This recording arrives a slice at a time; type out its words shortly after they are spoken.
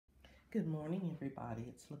Good morning, everybody.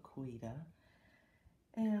 It's Laquita,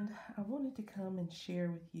 and I wanted to come and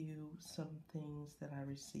share with you some things that I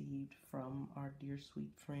received from our dear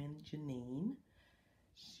sweet friend Janine.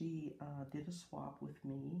 She did a swap with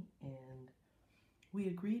me, and we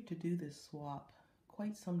agreed to do this swap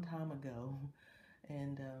quite some time ago.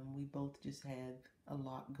 And we both just had a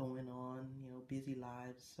lot going on, busy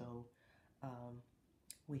lives. So um,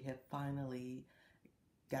 we have finally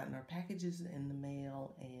gotten our packages in the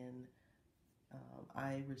mail, and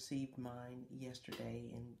I received mine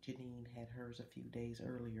yesterday, and Janine had hers a few days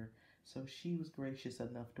earlier. So she was gracious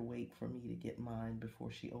enough to wait for me to get mine before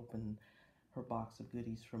she opened her box of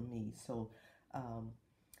goodies from me. So um,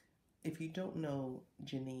 if you don't know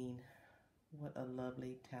Janine, what a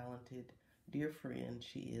lovely, talented, dear friend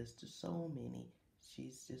she is to so many.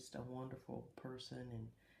 She's just a wonderful person,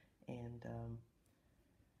 and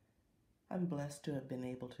I'm blessed to have been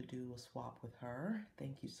able to do a swap with her.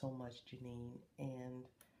 Thank you so much, Janine. And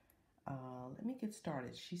let me get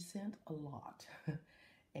started. She sent a lot.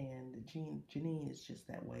 And Janine is just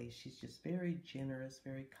that way. She's just very generous,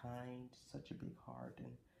 very kind, such a big heart.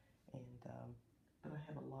 And but I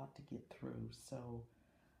have a lot to get through. So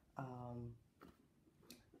um,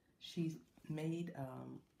 she's made a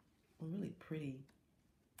really pretty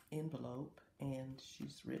envelope, and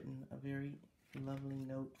she's written a very lovely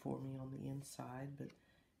note for me on the inside, but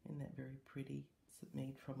isn't that very pretty? It's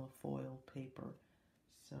made from a foil paper.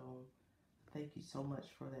 So thank you so much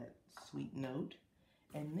for that sweet note.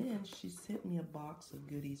 And then she sent me a box of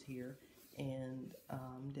goodies here, and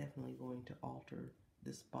I'm definitely going to alter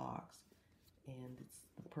this box, and it's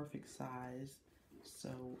the perfect size.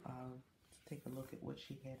 So let's take a look at what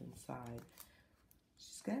she had inside.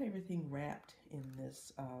 She's got everything wrapped in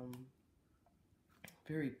this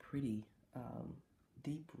very pretty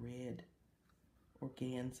deep red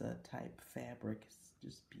organza type fabric. It's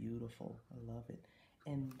just beautiful. I love it.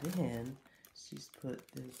 And then she's put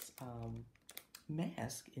this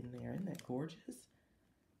mask in there. Isn't that gorgeous?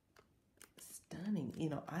 Stunning.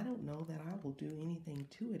 I don't know that I will do anything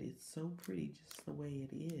to it. It's so pretty just the way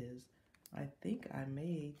it is. I think I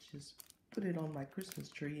may just put it on my Christmas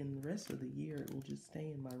tree, and the rest of the year it will just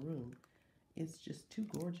stay in my room. It's just too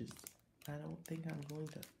gorgeous. I don't think I'm going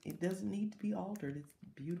to. It doesn't need to be altered. It's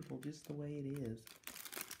beautiful just the way it is.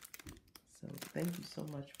 So thank you so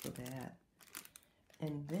much for that.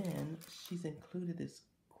 And then she's included this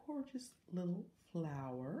gorgeous little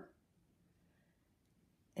flower.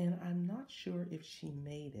 And I'm not sure if she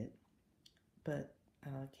made it, but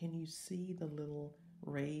can you see the little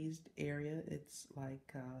raised area? It's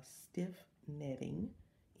like stiff netting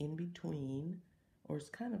in between, or it's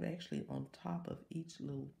kind of actually on top of each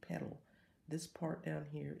little petal. This part down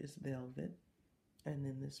here is velvet, and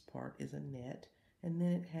then this part is a net, and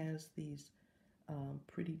then it has these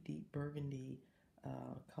pretty deep burgundy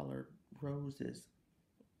colored roses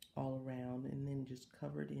all around, and then just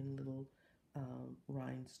covered in little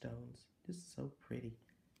rhinestones. Just so pretty.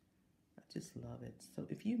 I just love it. So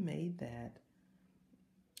if you made that,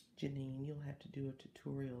 Janine, you'll have to do a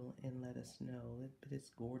tutorial and let us know. But it's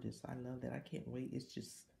gorgeous. I love that. I can't wait. It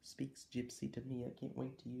just speaks gypsy to me. I can't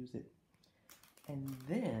wait to use it. And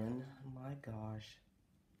then, my gosh,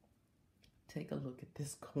 take a look at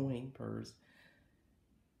this coin purse.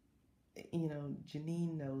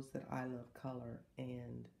 Janine knows that I love color,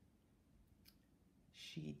 and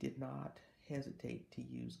she did not hesitate to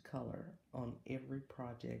use color on every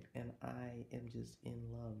project, and I am just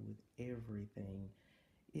in love with everything.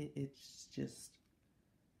 It's just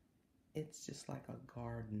like a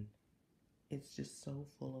garden. It's just so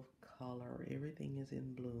full of color. Everything is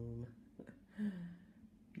in bloom.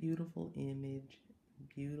 Beautiful image,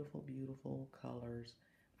 beautiful, beautiful colors.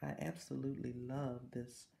 I absolutely love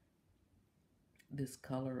this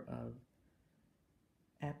color of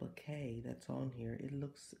applique that's on here. It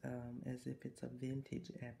looks as if it's a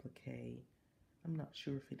vintage applique. I'm not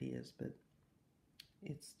sure if it is, but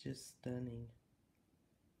it's just stunning.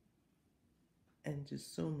 And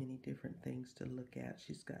just so many different things to look at.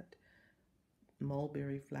 She's got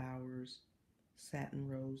mulberry flowers, satin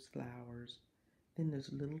rose flowers. Then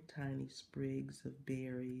there's little tiny sprigs of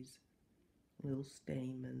berries, little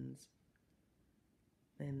stamens,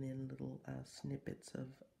 and then little snippets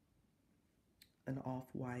of an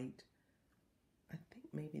off-white. I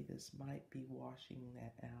think maybe this might be washing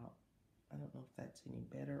that out. I don't know if that's any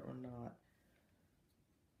better or not.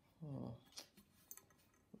 Oh.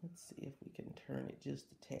 Let's see if we can turn it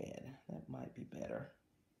just a tad. That might be better.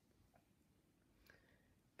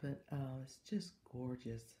 But it's just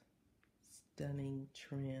gorgeous. Stunning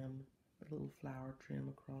trim, a little flower trim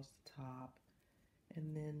across the top.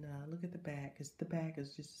 And then look at the back. The back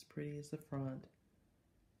is just as pretty as the front.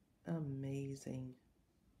 Amazing.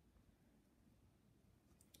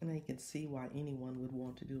 And you can see why anyone would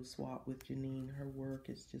want to do a swap with Janine. Her work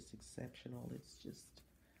is just exceptional.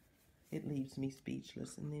 It leaves me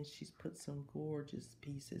speechless. And then she's put some gorgeous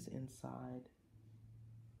pieces inside.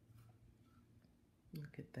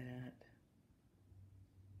 Look at that.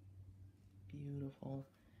 Beautiful.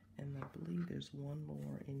 And I believe there's one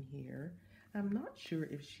more in here. I'm not sure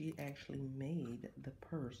if she actually made the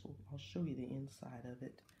purse. I'll show you the inside of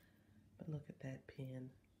it. But look at that pin.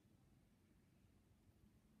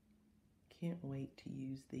 Can't wait to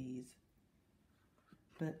use these.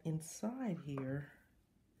 But inside here,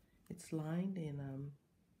 it's lined in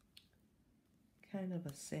kind of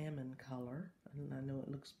a salmon color. And I know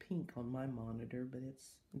it looks pink on my monitor, but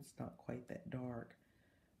it's not quite that dark.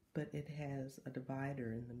 But it has a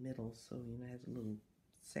divider in the middle, so it has a little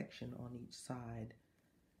section on each side.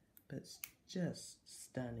 But it's just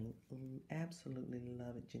stunning. Absolutely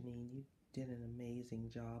love it, Janine. You did an amazing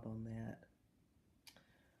job on that.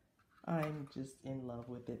 I'm just in love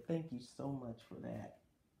with it. Thank you so much for that.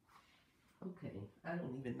 Okay, I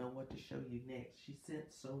don't even know what to show you next. She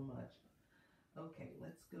sent so much. Okay,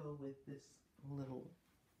 let's go with this little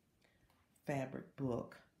fabric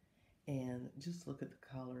book. And just look at the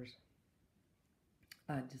colors.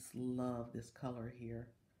 I just love this color here.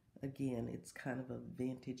 Again, it's kind of a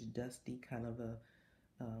vintage, dusty kind of a,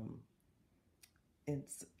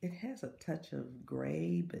 it has a touch of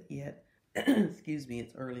gray, but yet, excuse me,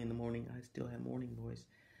 it's early in the morning. I still have morning voice.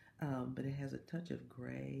 But it has a touch of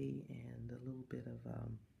gray and a little bit of,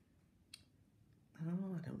 I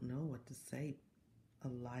don't know what to say, a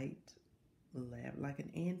light, like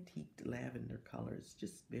an antiqued lavender color. It's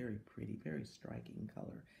just very pretty, very striking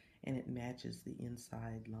color. And it matches the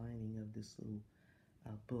inside lining of this little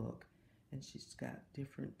book. And she's got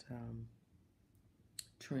different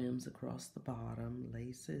trims across the bottom,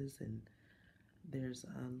 laces, and there's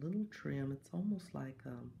a little trim. It's almost like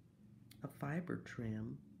a fiber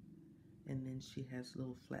trim. And then she has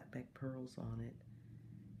little flat back pearls on it.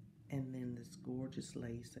 And then this gorgeous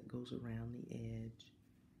lace that goes around the edge.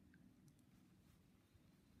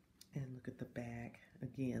 And look at the back.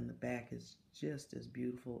 Again, the back is just as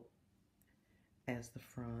beautiful as the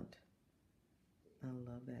front. I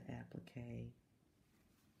love that applique.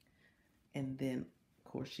 And then,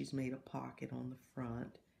 of course, she's made a pocket on the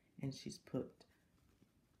front. And she's put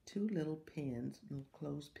two little pins, little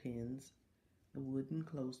clothespins, the wooden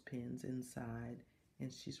clothespins inside.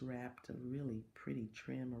 And she's wrapped a really pretty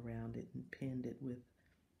trim around it and pinned it with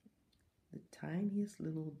the tiniest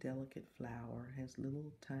little delicate flower. Has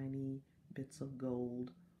little tiny bits of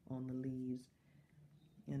gold on the leaves.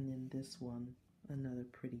 And then this one, another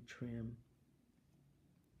pretty trim.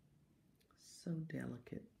 So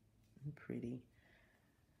delicate and pretty.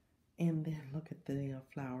 And then look at the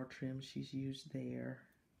flower trim she's used there.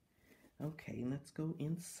 Okay, let's go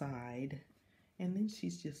inside. And then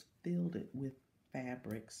she's just filled it with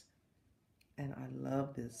fabrics. And I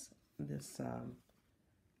love this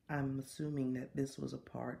I'm assuming that this was a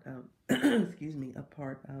part of, excuse me, a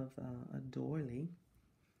part of a doily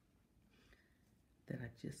that I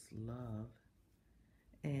just love.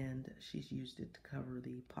 And she's used it to cover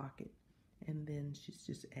the pocket. And then she's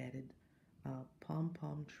just added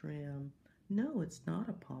pom-pom trim. No, it's not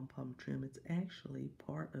a pom-pom trim. It's actually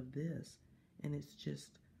part of this. And it's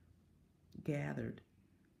just gathered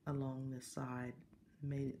along the side,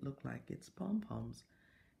 made it look like it's pom-poms.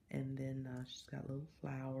 And then she's got little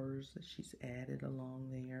flowers that she's added along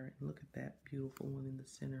there. And look at that beautiful one in the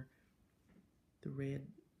center. The red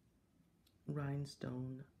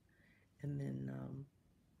rhinestone. And then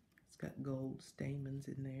it's got gold stamens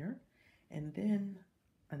in there. And then,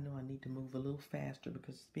 I know I need to move a little faster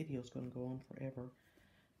because this video is going to go on forever.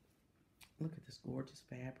 Look at this gorgeous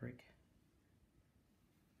fabric.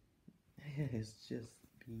 It is just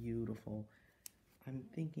beautiful. I'm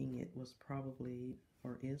thinking it was probably,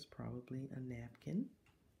 or is probably, a napkin.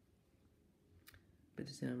 But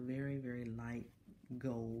it's in a very, very light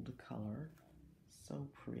gold color. So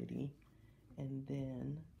pretty. And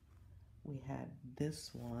then we had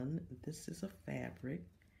this one. This is a fabric.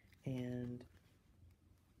 And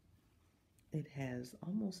it has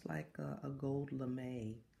almost like a gold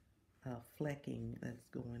lame flecking that's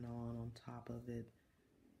going on top of it.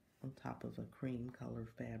 On top of a cream colored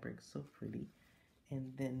fabric. So pretty.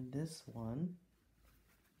 And then this one,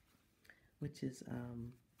 which is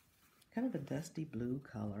kind of a dusty blue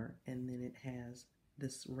color, and then it has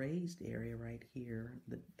this raised area right here.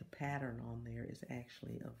 The pattern on there is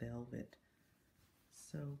actually a velvet.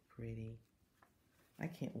 So pretty. I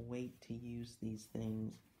can't wait to use these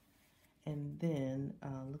things. And then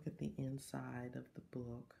look at the inside of the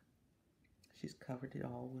book. She's covered it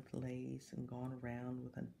all with lace and gone around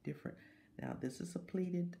with a different, now this is a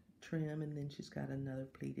pleated trim, and then she's got another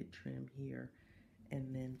pleated trim here.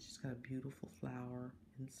 And then she's got a beautiful flower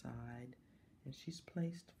inside. And she's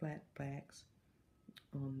placed flat backs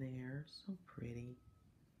on there. So pretty.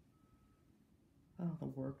 Oh, the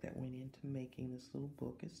work that went into making this little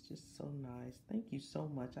book is just so nice. Thank you so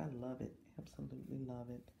much. I love it. Absolutely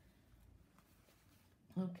love it.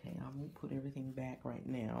 Okay, I won't put everything back right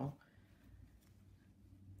now.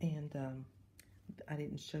 And I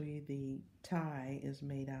didn't show you the tie is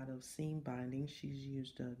made out of seam binding. She's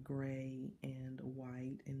used a gray and a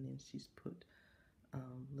white, and then she's put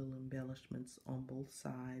little embellishments on both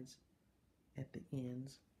sides at the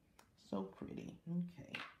ends. So pretty.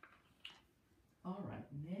 Okay. All right,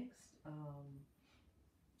 next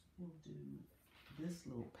we'll do this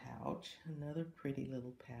little pouch, another pretty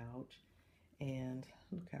little pouch. And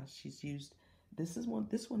look how she's used, this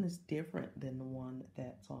one is different than the one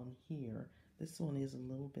that's on here. This one is a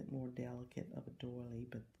little bit more delicate of a doily,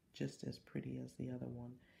 but just as pretty as the other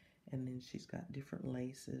one. And then she's got different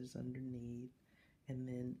laces underneath, and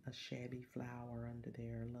then a shabby flower under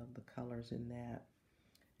there. I love the colors in that.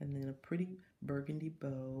 And then a pretty burgundy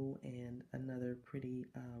bow and another pretty,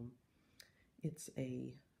 it's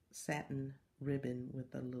a satin ribbon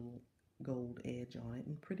with a little gold edge on it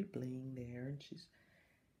and pretty bling there. And she's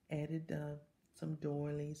added some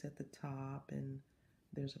doilies at the top, and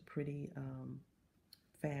there's a pretty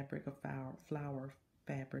fabric, a flower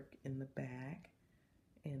fabric in the back.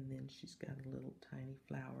 And then she's got a little tiny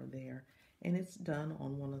flower there. And it's done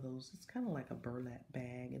on one of those, it's kind of like a burlap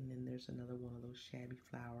bag, and then there's another one of those shabby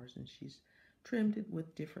flowers, and she's trimmed it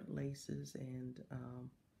with different laces and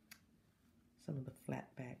some of the flat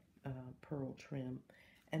back pearl trim.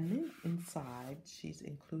 And then inside, she's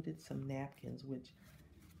included some napkins, which,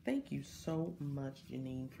 thank you so much,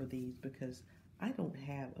 Janine, for these, because I don't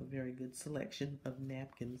have a very good selection of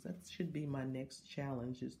napkins. That should be my next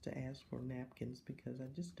challenge, is to ask for napkins, because I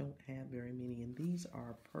just don't have very many. And these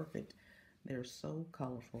are perfect. They're so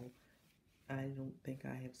colorful. I don't think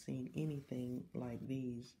I have seen anything like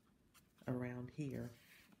these around here.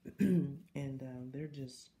 And they're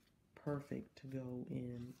just perfect to go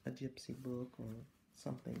in a gypsy book or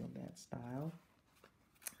something of that style.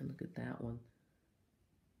 And look at that one.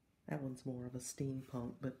 That one's more of a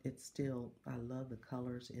steampunk, but it's still, I love the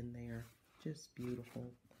colors in there. Just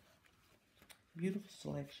beautiful. Beautiful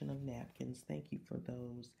selection of napkins. Thank you for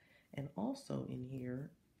those. And also in here,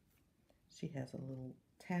 she has a little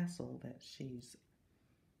tassel that she's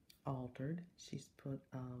altered. She's put,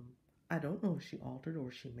 I don't know if she altered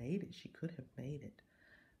or she made it. She could have made it.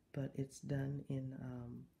 But it's done in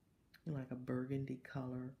like a burgundy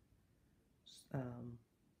color,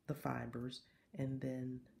 the fibers, and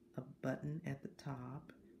then a button at the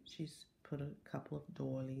top. She's put a couple of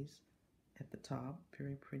doilies at the top,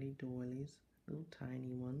 very pretty doilies, little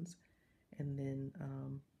tiny ones, and then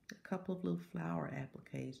a couple of little flower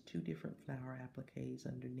appliques, 2 different flower appliques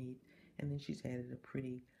underneath, and then she's added a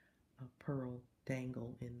pretty pearl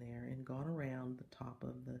dangle in there and gone around the top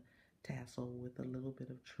of the tassel with a little bit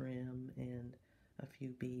of trim and a few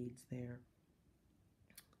beads there.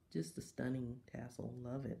 Just a stunning tassel.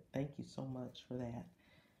 Love it. Thank you so much for that.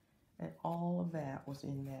 And all of that was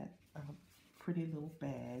in that pretty little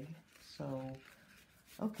bag. So,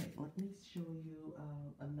 okay, let me show you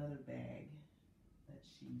another bag that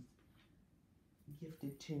she's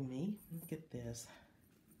gifted to me. Look at this.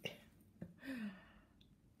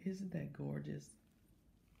 Isn't that gorgeous?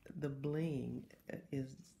 The bling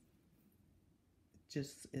is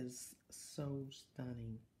so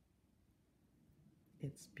stunning.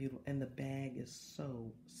 It's beautiful, and the bag is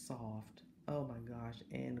so soft. Oh my gosh.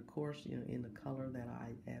 And of course, you know, in the color that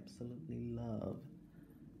I absolutely love.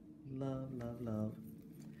 Love, love, love.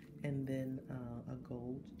 And then a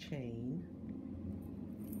gold chain.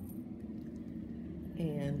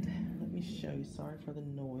 And let me show you, sorry for the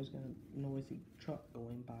noise, got a noisy truck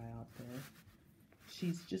going by out there.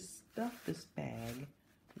 She's just stuffed this bag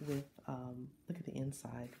with, look at the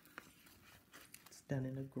inside. It's done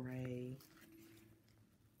in a gray,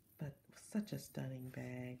 but such a stunning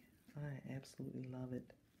bag. I absolutely love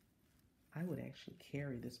it. I would actually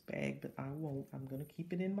carry this bag, but I won't. I'm going to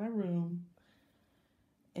keep it in my room.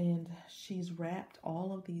 And she's wrapped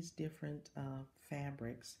all of these different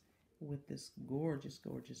fabrics with this gorgeous,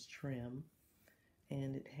 gorgeous trim.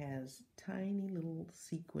 And it has tiny little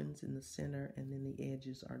sequins in the center, and then the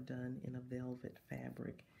edges are done in a velvet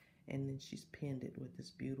fabric. And then she's pinned it with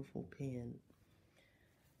this beautiful pin.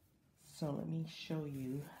 So let me show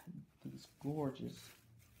you these gorgeous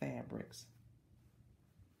fabrics.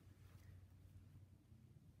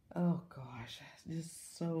 Oh gosh,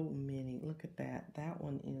 just so many. Look at that. That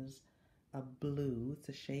one is a blue. It's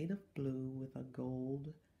a shade of blue with a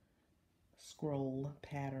gold scroll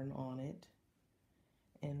pattern on it.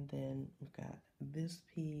 And then we've got this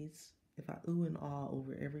piece. If I ooh and ah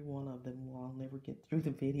over every one of them, well, I'll never get through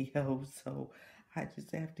the video. So I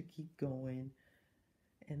just have to keep going.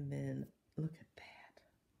 And then look at that.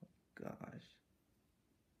 Oh gosh.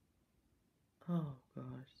 Oh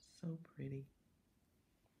gosh, so pretty.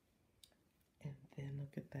 And then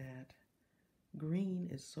look at that. Green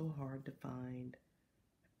is so hard to find.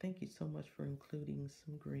 Thank you so much for including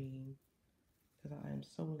some green, because I am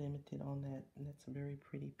so limited on that, and that's a very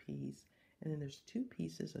pretty piece. And then there's two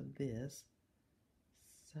pieces of this.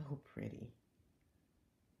 So pretty.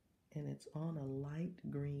 And it's on a light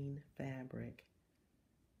green fabric.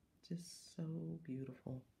 Just so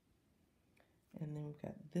beautiful. And then we've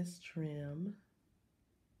got this trim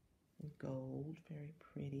in gold, very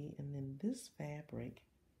pretty. And then this fabric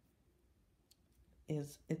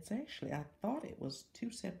it's actually, I thought it was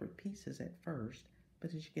two separate pieces at first,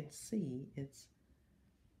 but as you can see, it's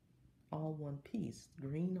all one piece,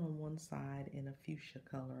 green on one side and a fuchsia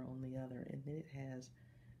color on the other. And then it has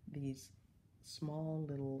these small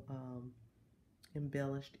little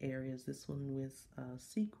embellished areas. This one with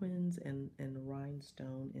sequins and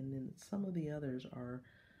rhinestone, and then some of the others are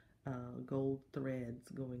gold threads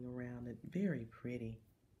going around it. Very pretty.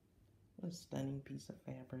 What a stunning piece of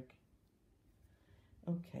fabric.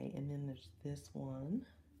 Okay, and then there's this one,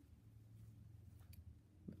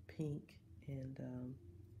 pink and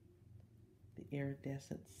the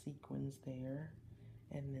iridescent sequins there,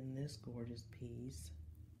 and then this gorgeous piece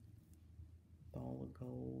with all the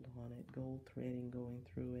gold on it, gold threading going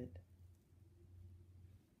through it.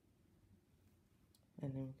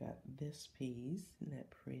 And then we've got this piece, isn't that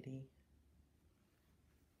pretty?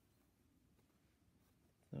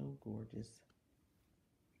 So gorgeous.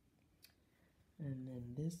 And then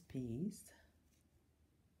this piece,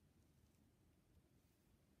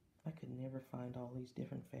 I could never find all these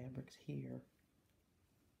different fabrics here.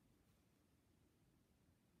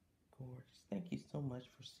 Gorgeous. Thank you so much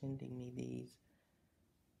for sending me these.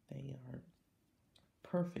 They are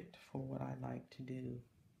perfect for what I like to do.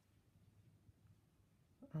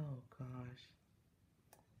 Oh gosh.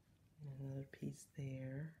 And another piece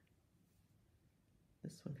there.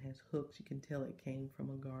 This one has hooks. You can tell it came from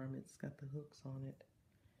a garment. It's got the hooks on it.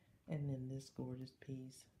 And then this gorgeous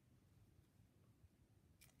piece.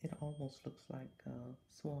 It almost looks like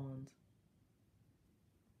swans.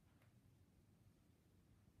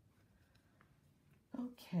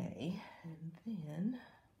 Okay, and then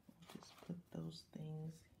I'll just put those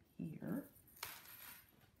things here.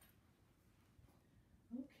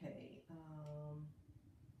 Okay, we'll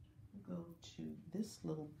go to this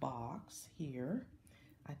little box here.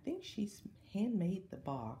 I think she's handmade the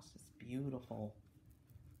box. It's beautiful.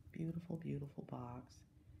 Beautiful, beautiful box.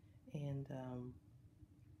 And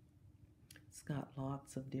it's got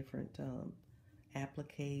lots of different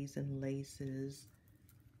appliques and laces,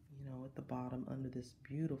 you know, at the bottom under this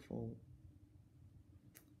beautiful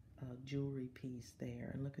jewelry piece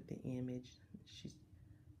there. And look at the image. She's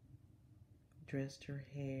dressed her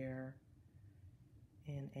hair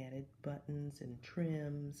and added buttons and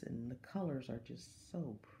trims, and the colors are just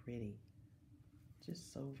so pretty.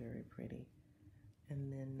 Just so very pretty.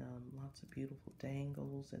 And then lots of beautiful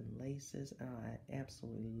dangles and laces. I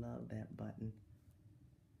absolutely love that button.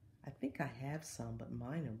 I think I have some, but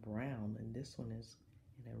mine are brown, and this one is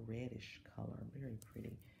in a reddish color. Very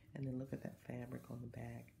pretty. And then look at that fabric on the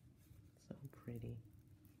back. So pretty.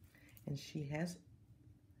 And she has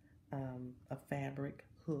a fabric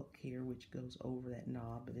hook here, which goes over that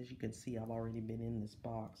knob. But as you can see, I've already been in this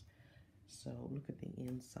box. So look at the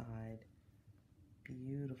inside.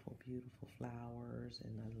 Beautiful, beautiful flowers,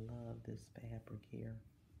 and I love this fabric here.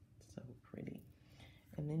 So pretty.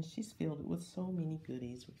 And then she's filled it with so many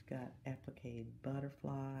goodies. We've got applique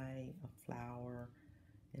butterfly, a flower,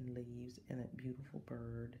 and leaves, and that beautiful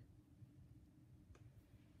bird.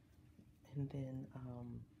 And then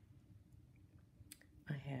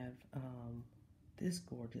I have this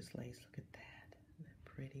gorgeous lace. Look at that. Isn't that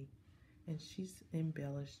pretty? And she's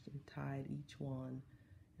embellished and tied each one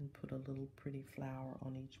and put a little pretty flower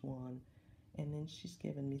on each one. And then she's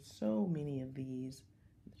given me so many of these.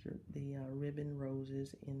 The ribbon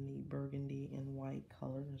roses in the burgundy and white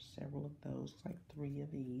color. There's several of those, like 3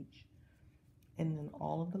 of each. And then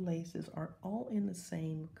all of the laces are all in the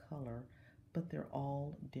same color, but they're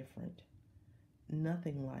all different.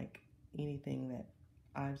 Nothing like anything that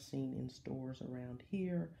I've seen in stores around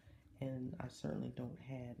here, and I certainly don't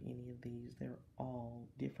have any of these. They're all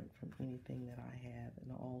different from anything that I have,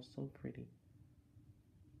 and all so pretty.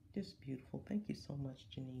 Just beautiful. Thank you so much,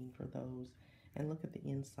 Janine, for those. And look at the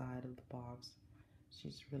inside of the box.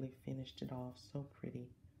 She's really finished it off so pretty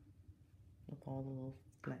with all the little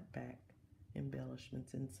flat back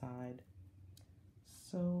embellishments inside.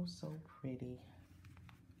 So, so pretty.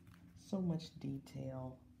 So much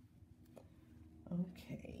detail.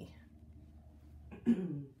 Okay.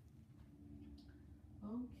 Okay,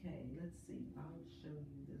 let's see. I'll show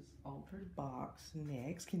you this altered box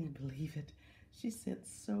next. Can you believe it? She sent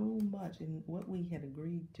so much, and what we had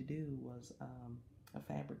agreed to do was a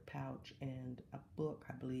fabric pouch and a book,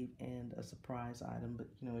 I believe, and a surprise item. But,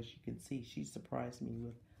 you know, as you can see, she surprised me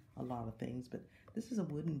with a lot of things. But this is a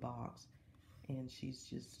wooden box, and she's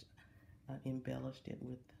just embellished it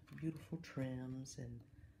with beautiful trims, and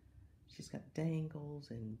she's got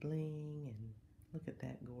dangles and bling, and look at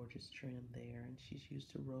that gorgeous trim there. And she's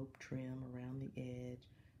used a rope trim around the edge.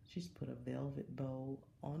 She's put a velvet bow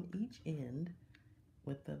on each end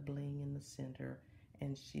with the bling in the center,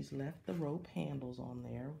 and she's left the rope handles on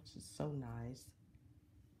there, which is so nice.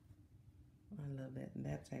 I love that. And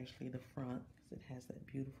that's actually the front, because it has that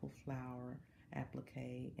beautiful flower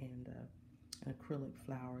applique and an acrylic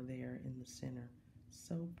flower there in the center.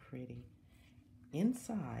 So pretty.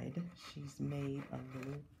 Inside, she's made a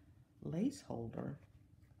little lace holder,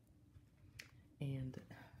 and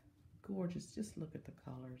gorgeous. Just look at the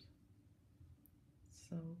colors.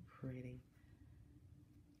 So pretty.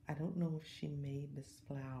 I don't know if she made this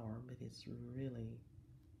flower, but it's really,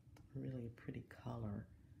 really a pretty color.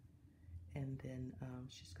 And then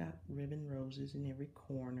she's got ribbon roses in every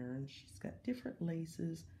corner, and she's got different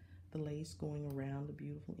laces. The lace going around the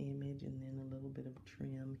beautiful image, and then a little bit of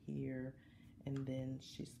trim here. And then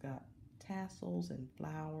she's got tassels and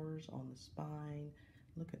flowers on the spine.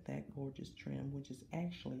 Look at that gorgeous trim, which is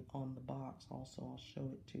actually on the box also. I'll show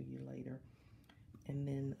it to you later. And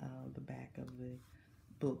then the back of the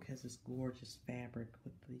book has this gorgeous fabric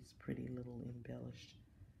with these pretty little embellished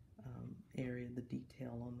area. The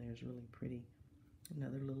detail on there is really pretty.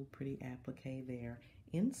 Another little pretty applique there.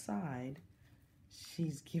 Inside,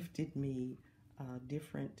 she's gifted me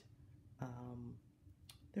different,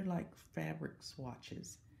 they're like fabric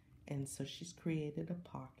swatches. And so she's created a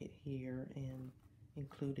pocket here and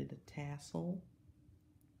included a tassel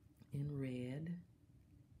in red,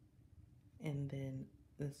 and then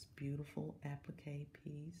this beautiful applique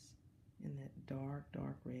piece in that dark,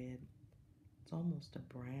 dark red. It's almost a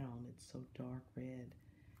brown. It's so dark red.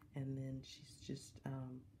 And then she's just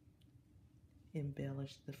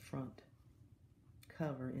embellished the front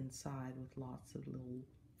cover inside with lots of little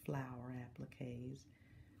flower appliques.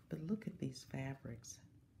 But look at these fabrics.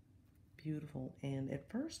 Beautiful. And at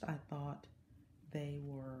first I thought they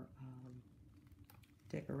were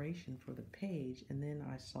decoration for the page, and then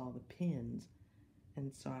I saw the pins,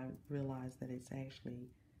 and so I realized that it's actually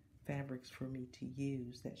fabrics for me to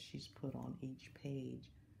use that she's put on each page.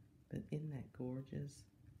 But isn't that gorgeous?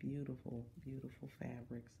 Beautiful, beautiful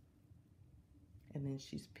fabrics. And then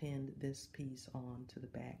she's pinned this piece on to the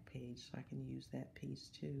back page, so I can use that piece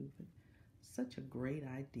too. But such a great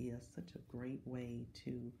idea, such a great way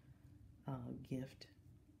to gift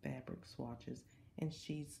fabric swatches. And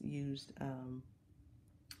she's used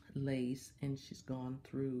lace, and she's gone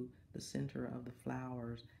through the center of the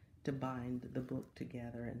flowers to bind the book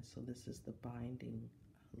together. And so this is the binding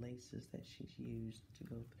laces that she's used to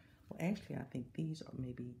go through. Well, actually, I think these are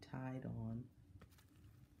maybe tied on.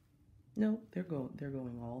 No, they're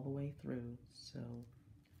going all the way through. So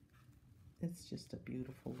it's just a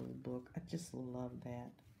beautiful little book. I just love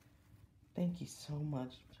that. Thank you so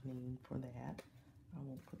much, Janine, for that. I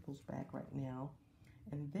will put those back right now.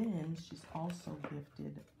 And then she's also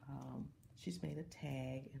gifted, she's made a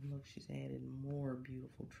tag, and look, she's added more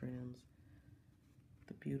beautiful trims.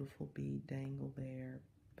 The beautiful bead dangle there,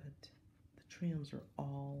 but the trims are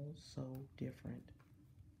all so different.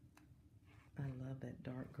 I love that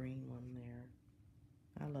dark green one there.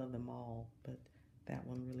 I love them all, but that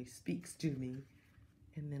one really speaks to me.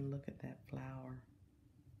 And then look at that flower.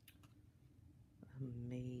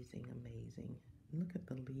 Amazing, amazing. And look at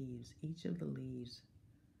the leaves. Each of the leaves,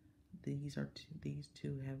 these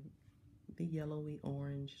two have the yellowy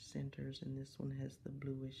orange centers, and this one has the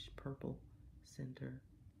bluish purple center.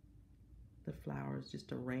 The flower is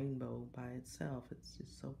just a rainbow by itself. It's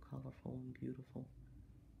just so colorful and beautiful.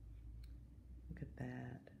 Look at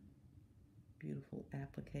that. Beautiful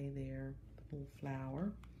applique there, the little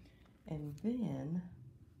flower. And then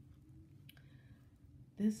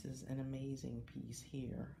this is an amazing piece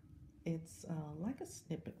here. It's like a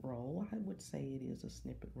snippet roll. I would say it is a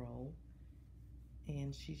snippet roll.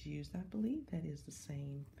 And she's used, I believe that is the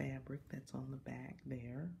same fabric that's on the back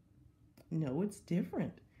there. No, it's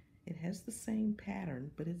different. It has the same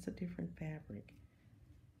pattern, but it's a different fabric.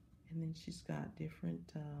 And then she's got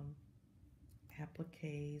different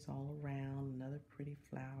appliques all around, another pretty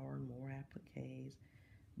flower, more appliques.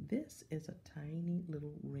 This is a tiny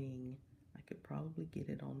little ring. I could probably get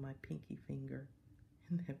it on my pinky finger.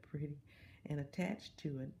 Isn't that pretty? And attached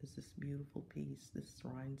to it is this beautiful piece, this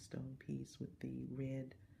rhinestone piece with the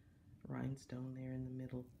red rhinestone there in the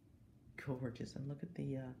middle. Gorgeous. And look at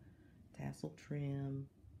the tassel trim.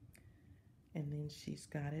 And then she's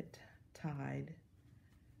got it tied.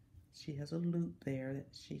 She has a loop there that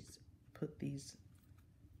she's put these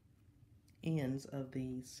ends of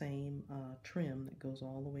the same trim that goes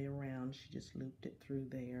all the way around. She just looped it through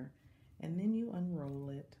there. And then you unroll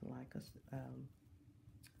it like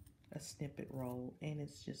a snippet roll, and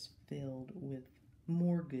it's just filled with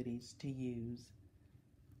more goodies to use.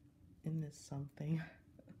 Isn't this something?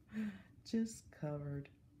 Just covered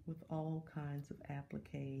with all kinds of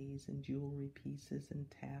appliques and jewelry pieces and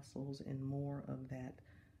tassels and more of that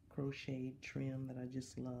crocheted trim that I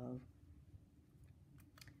just love.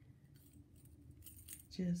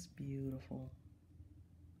 Just beautiful.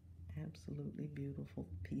 Absolutely beautiful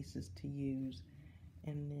pieces to use.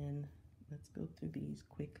 And then let's go through these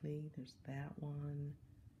quickly. There's that one.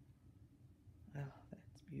 Oh,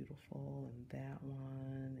 that's beautiful. And that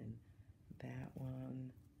one. And that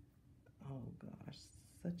one. Oh gosh,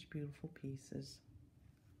 such beautiful pieces.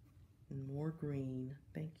 And more green.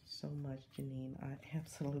 Thank you so much, Janine. I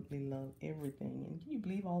absolutely love everything. And can you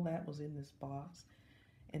believe all that was in this box?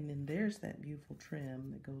 And then there's that beautiful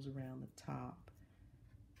trim that goes around the top.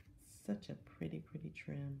 Such a pretty, pretty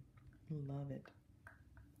trim. Love it.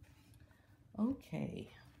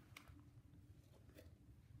 Okay.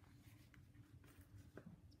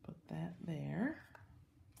 Let's put that there.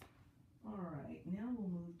 All right, now we'll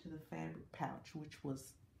move to the fabric pouch, which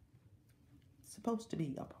was supposed to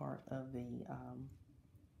be a part of the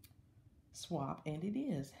swap, and it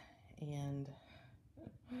is. And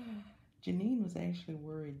Janine was actually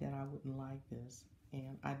worried that I wouldn't like this,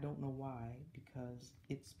 and I don't know why, because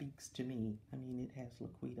it speaks to me. I mean, it has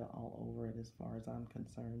Laquita all over it as far as I'm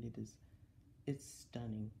concerned. It's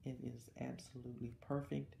stunning. It is absolutely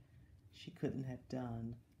perfect. She couldn't have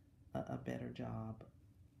done a better job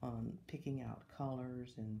on picking out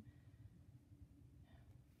colors, and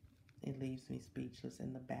it leaves me speechless.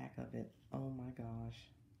 In the back of it, oh my gosh,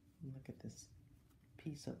 look at this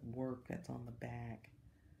piece of work that's on the back.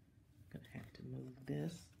 I'm gonna have to move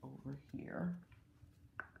this over here,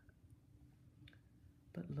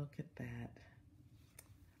 but look at that.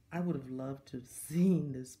 I would have loved to have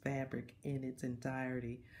seen this fabric in its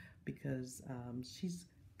entirety, because she's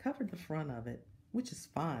covered the front of it, which is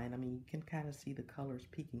fine. I mean, you can kind of see the colors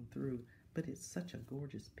peeking through, but it's such a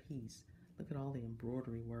gorgeous piece. Look at all the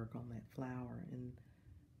embroidery work on that flower, and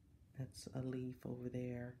that's a leaf over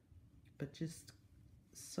there, but just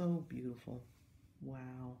so beautiful.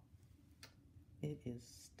 Wow. It is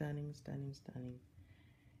stunning, stunning, stunning.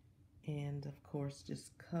 And of course,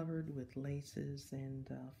 just covered with laces and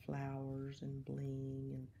flowers and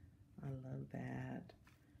bling, and I love that.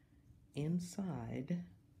 Inside,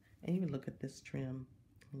 and even look at this trim.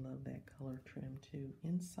 I love that color trim too.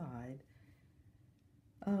 Inside,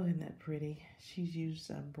 oh, isn't that pretty? She's used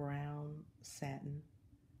a brown satin,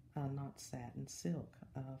 not satin, silk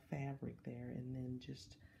fabric there, and then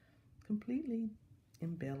just completely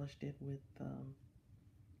embellished it with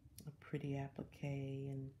a pretty applique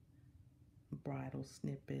and bridal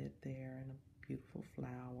snippet there, and a beautiful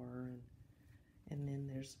flower, and then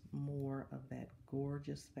there's more of that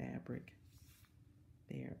gorgeous fabric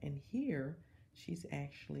there. And here she's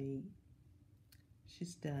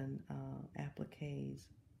done appliques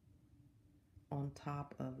on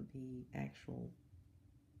top of the actual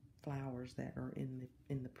flowers that are in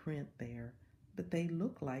the print there, but they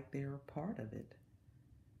look like they're a part of it.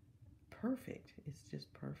 Perfect. It's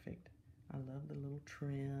just perfect. I love the little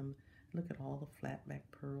trim. Look at all the flat back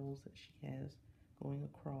pearls that she has going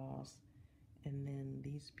across, and then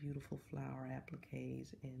these beautiful flower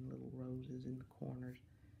appliques and little roses in the corners,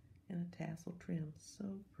 and a tassel trim. So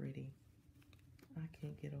pretty. I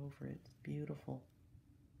can't get over it. It's beautiful.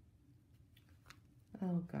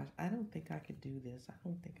 Oh gosh, I don't think I could do this. I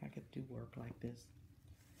don't think I could do work like this.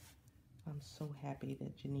 I'm so happy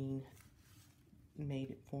that Janine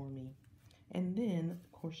made it for me. And then,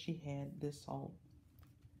 of course, she had this all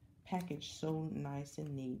packaged so nice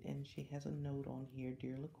and neat, and she has a note on here: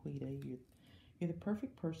 Dear Laquita, you're You're the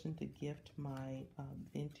perfect person to gift my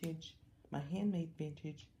my handmade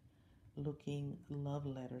vintage looking love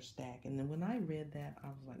letter stack. And then when I read that, I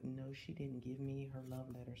was like, no, she didn't give me her love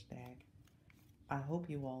letter stack. I hope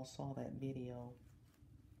you all saw that video.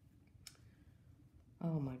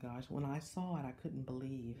 Oh my gosh, when I saw it, I couldn't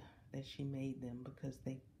believe that she made them because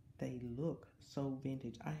they look so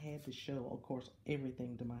vintage. I had to show, of course,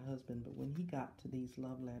 everything to my husband, but when he got to these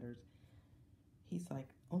love letters, he's like,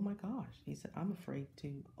 oh my gosh. He said, I'm afraid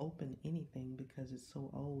to open anything because it's so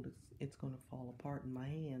old, it's going to fall apart in my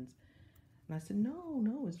hands. And I said,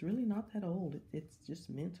 no, it's really not that old. It's just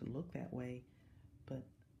meant to look that way. But,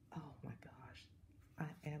 oh my gosh,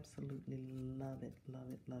 I absolutely love it, love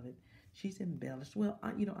it, love it. She's embellished. Well,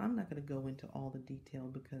 I'm not going to go into all the detail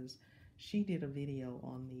because she did a video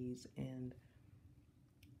on these, and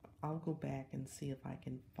I'll go back and see if I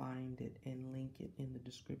can find it and link it in the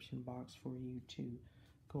description box for you to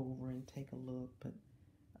go over and take a look. But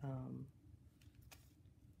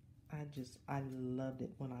I loved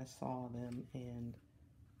it when I saw them, and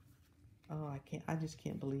oh, I just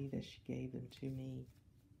can't believe that she gave them to me.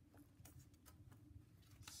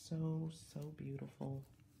 So beautiful.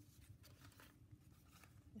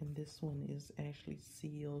 And this one is actually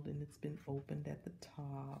sealed, and it's been opened at the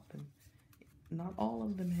top, and not all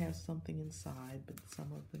of them have something inside, but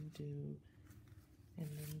some of them do. And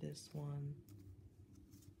then this one,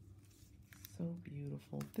 so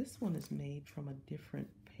beautiful. This one is made from a different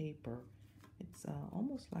paper. It's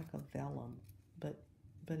almost like a vellum, but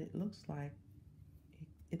it looks like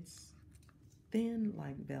it's thin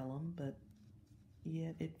like vellum, but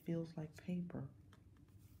yet it feels like paper.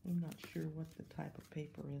 I'm not sure what the type of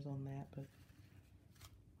paper is on that, but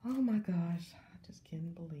oh my gosh, I just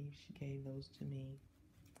can't believe she gave those to me.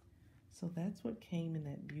 So that's what came in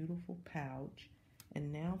that beautiful pouch.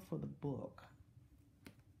 And now for the book.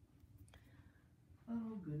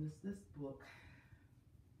 Oh goodness, this book.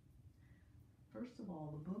 First of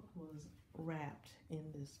all, the book was wrapped in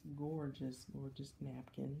this gorgeous, gorgeous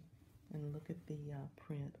napkin. And look at the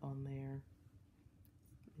print on there.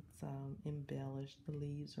 It's embellished. The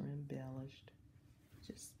leaves are embellished.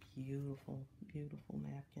 Just beautiful, beautiful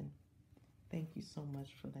napkin. Thank you so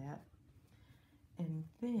much for that. And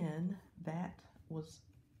then that was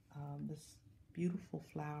this beautiful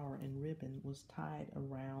flower and ribbon was tied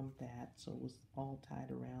around that. So it was all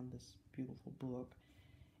tied around this beautiful book.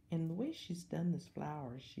 And the way she's done this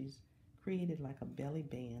flower, she's created like a belly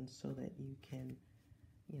band so that you can,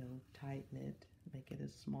 tighten it, make it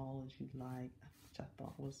as small as you'd like, which I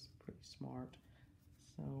thought was pretty smart.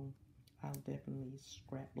 So I'll definitely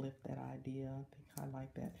scrap lift that idea. I think I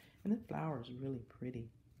like that. And the flower is really pretty.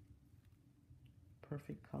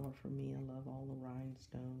 Perfect color for me. I love all the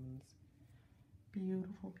rhinestones.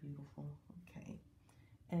 Beautiful, beautiful. Okay.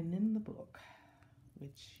 And then the book,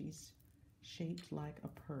 which she's shaped like a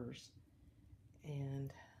purse.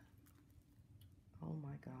 And oh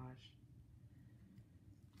my gosh.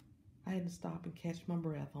 I had to stop and catch my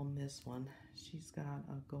breath on this one. She's got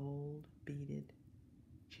a gold beaded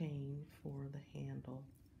chain for the handle.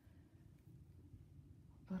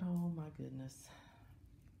 But oh my goodness.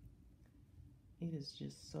 It is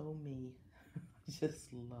just so me.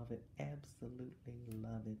 Just love it. Absolutely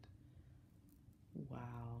love it.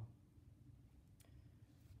 Wow.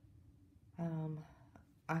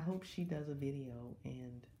 I hope she does a video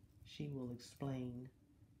and she will explain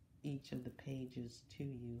each of the pages to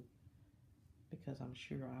you, because I'm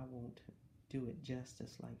sure I won't do it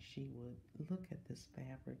justice like she would. Look at this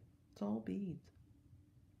fabric. It's all beads.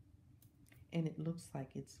 And it looks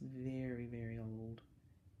like it's very, very old.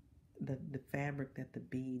 The fabric that the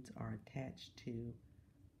beads are attached to,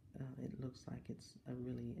 it looks like it's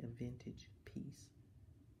really a vintage piece.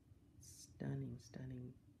 Stunning,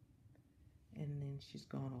 stunning. And then she's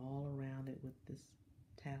gone all around it with this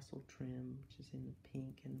tassel trim, which is in the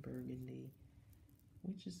pink and burgundy,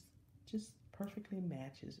 which is just perfectly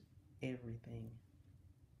matches everything.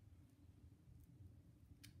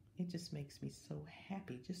 It just makes me so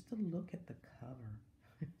happy just to look at the cover.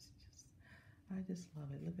 I just love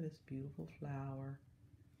it. Look at this beautiful flower.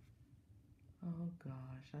 Oh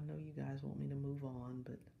gosh, I know you guys want me to move on,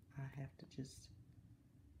 but I have to just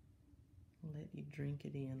let you drink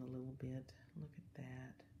it in a little bit. Look at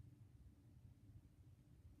that.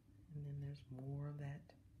 And then there's more of that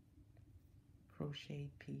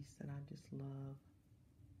crocheted piece that I just love.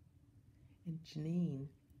 And Janine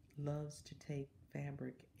loves to take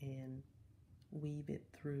fabric and weave it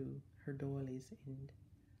through her doilies, and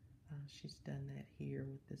she's done that here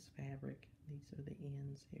with this fabric. These are the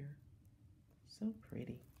ends here. So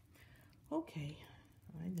pretty. Okay,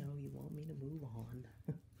 I know you want me to move on.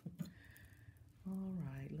 All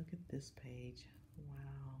right, look at this page.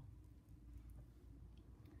 Wow.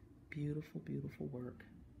 Beautiful, beautiful work.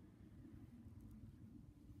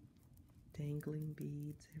 Dangling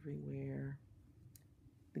beads everywhere.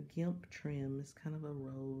 The gimp trim is kind of a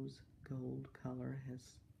rose gold color, has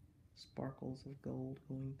sparkles of gold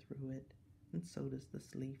going through it, and so does the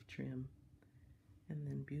sleeve trim. And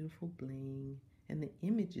then beautiful bling, and the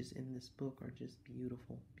images in this book are just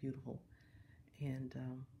beautiful, beautiful. And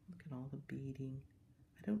look at all the beading.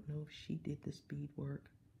 I don't know if she did this beadwork.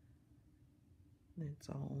 It's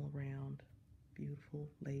all around. Beautiful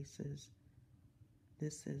laces.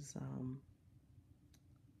 This is, I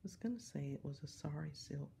was going to say it was a sari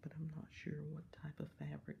silk, but I'm not sure what type of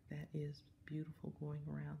fabric that is. Beautiful going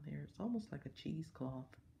around there. It's almost like a cheesecloth.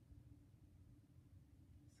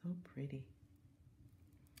 So pretty.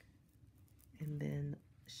 And then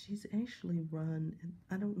she's actually run, and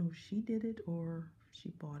I don't know if she did it or she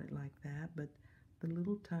bought it like that, but the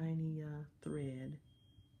little tiny thread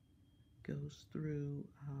goes through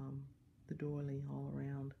the doily all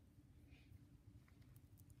around.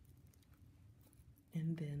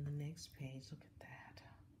 And then the next page, look at that.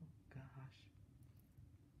 Oh gosh.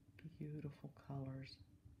 Beautiful colors.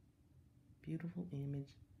 Beautiful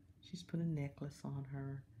image. She's put a necklace on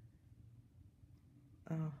her.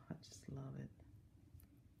 Oh, I just love it.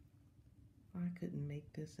 I couldn't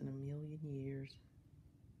make this in a million years.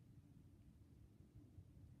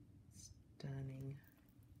 Stunning.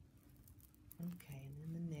 Okay, and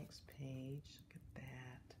then the next page, look at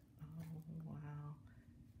that. Oh, wow.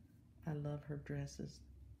 I love her dresses.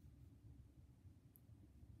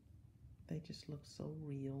 They just look so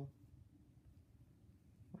real.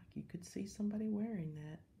 Like you could see somebody wearing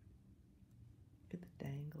that. Look at the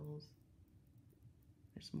dangles.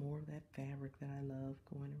 There's more of that fabric that I love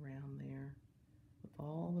going around there with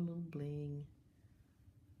all the little bling.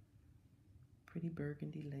 Pretty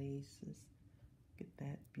burgundy laces. Look at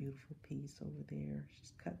that beautiful piece over there.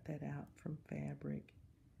 She's cut that out from fabric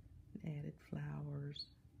and added flowers.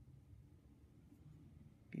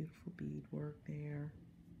 Beautiful beadwork there.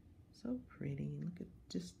 So pretty. Look at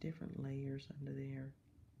just different layers under there.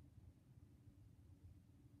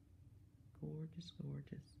 Gorgeous,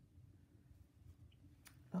 gorgeous.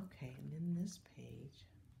 Okay, and then this page.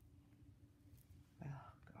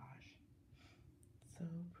 Oh gosh, so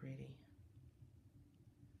pretty.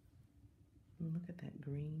 And look at that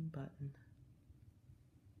green button.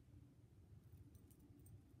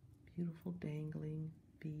 Beautiful dangling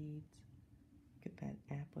beads. Look at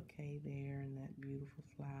that applique there and that beautiful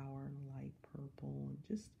flower and light purple and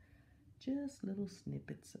just little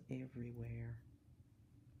snippets everywhere.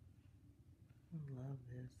 I love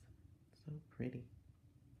this. So pretty.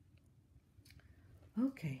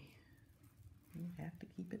 Okay. You have to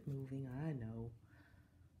keep it moving, I know.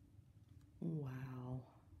 Wow.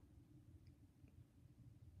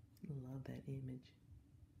 Love that image.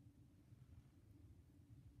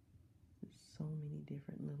 There's so many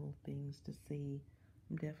different little things to see.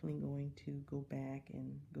 I'm definitely going to go back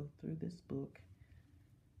and go through this book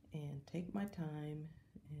and take my time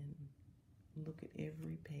and look at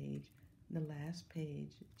every page. The last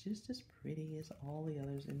page, just as pretty as all the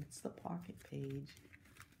others, and it's the pocket page.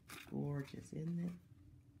 Gorgeous, isn't it?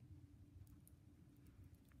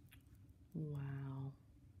 Wow.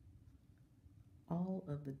 All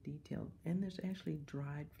of the detail, and there's actually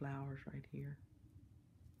dried flowers right here.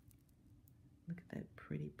 Look at that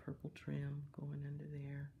pretty purple trim going under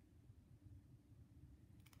there.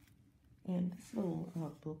 And this little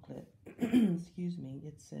booklet, excuse me,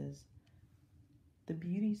 it says, the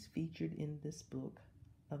beauties featured in this book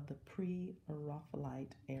of the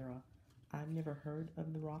pre-Raphaelite era. I've never heard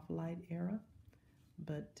of the Raphaelite era,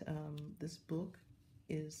 but this book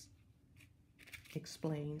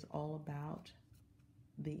explains all about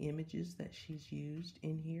the images that she's used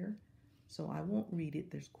in here. So I won't read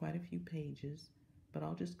it. There's quite a few pages, but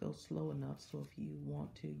I'll just go slow enough so if you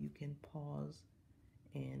want to, you can pause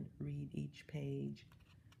and read each page.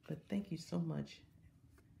 But thank you so much,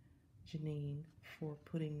 Janine, for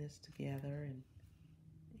putting this together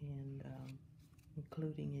and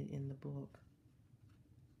including it in the book.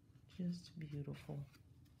 Just beautiful.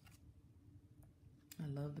 I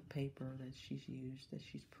love the paper that she's used, that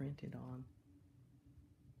she's printed on.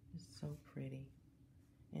 It's so pretty.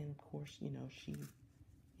 And of course, you know, she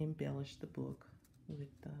embellished the book with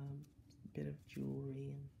a bit of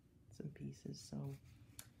jewelry and some pieces. So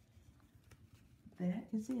that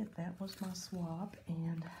is it. That was my swap.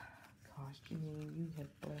 And gosh, Janine, you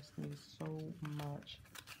have blessed me so much.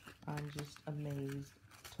 I'm just amazed,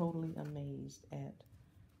 totally amazed at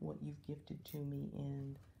what you've gifted to me.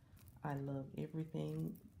 And I love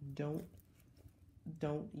everything. Don't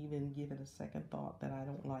don't even give it a second thought that I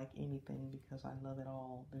don't like anything, because I love it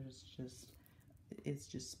all. It's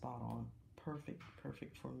just spot on. Perfect,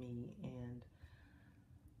 perfect for me, and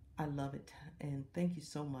I love it. And thank you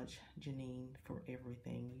so much, Janine, for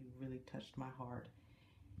everything. You really touched my heart.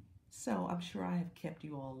 So I'm sure I have kept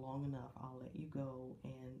you all long enough. I'll let you go,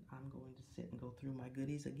 and I'm going to sit and go through my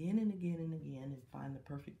goodies again and again and again and find the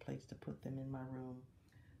perfect place to put them in my room.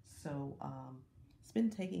 So it's been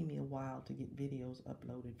taking me a while to get videos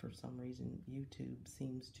uploaded. For some reason, YouTube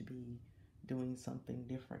seems to be doing something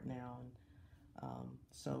different now, and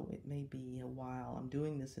so it may be a while. I'm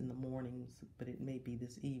doing this in the mornings, but it may be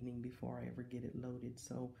this evening before I ever get it loaded.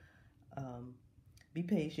 So um, be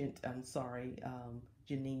patient. I'm sorry,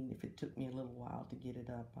 Janine, if it took me a little while to get it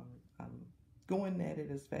up. I'm going at it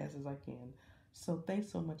as fast as I can. So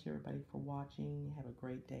thanks so much, everybody, for watching. Have a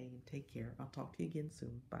great day and take care. I'll talk to you again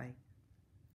soon. Bye.